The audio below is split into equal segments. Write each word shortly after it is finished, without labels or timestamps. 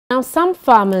Now, some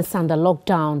farmers under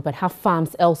lockdown but have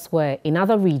farms elsewhere in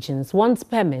other regions want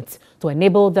permits to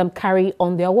enable them carry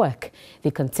on their work.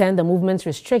 They contend the movement's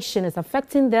restriction is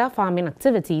affecting their farming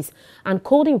activities and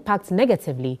could impact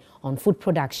negatively on food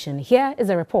production. Here is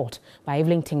a report by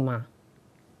Evelyn Tingma.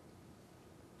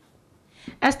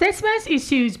 A statement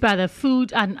issued by the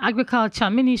Food and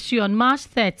Agriculture Ministry on March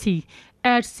 30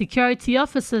 urged security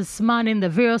officers manning the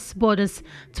various borders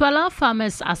to allow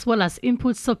farmers as well as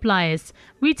input suppliers,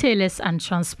 retailers and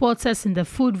transporters in the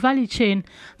food value chain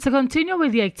to continue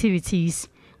with their activities.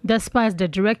 Despite the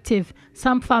directive,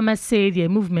 some farmers say their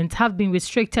movement have been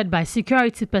restricted by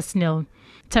security personnel.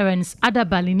 Terence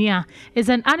Adabalinia is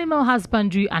an animal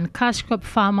husbandry and cash crop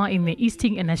farmer in the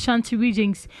Eastern and Ashanti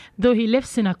regions, though he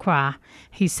lives in Accra.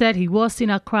 He said he was in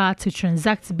Accra to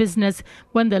transact business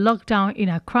when the lockdown in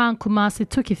Accra and Kumasi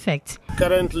took effect.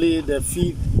 Currently, the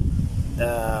feed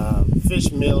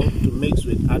fish meal to mix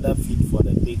with other feed for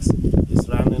the pigs is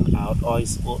running out or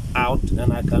is out,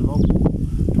 and I cannot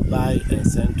go to buy and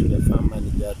send to the farm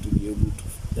manager to be able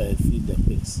to feed the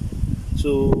pigs.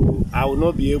 So I will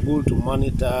not be able to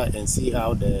monitor and see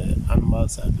how the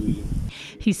animals are doing.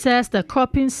 He says the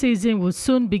cropping season will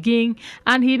soon begin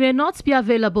and he may not be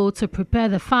available to prepare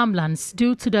the farmlands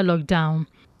due to the lockdown.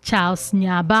 Charles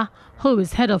Nyaba, who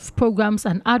is head of programs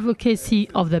and advocacy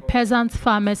of the Peasant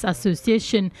Farmers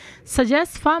Association,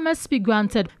 suggests farmers be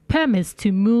granted permits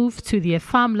to move to their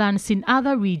farmlands in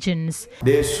other regions.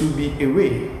 There should be a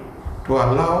way to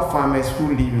allow farmers who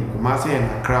live in Kumasi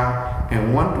and Accra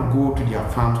and want to go to their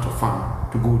farms to farm,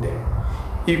 to go there.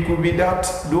 It could be that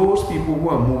those people who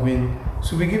are moving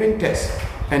should be given tests,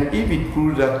 and if it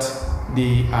proves that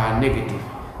they are negative,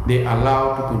 they are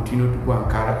allowed to continue to go and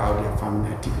carry out their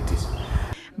farming activities.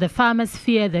 The farmers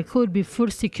fear there could be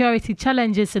food security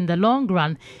challenges in the long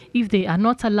run if they are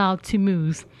not allowed to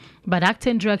move. But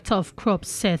Acting Director of Crops,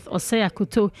 Seth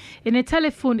Oseyakuto, in a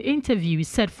telephone interview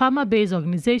said farmer-based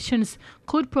organizations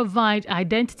could provide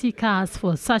identity cards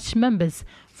for such members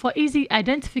for easy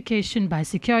identification by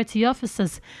security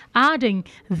officers, adding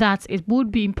that it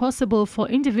would be impossible for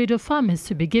individual farmers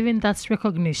to be given that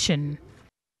recognition.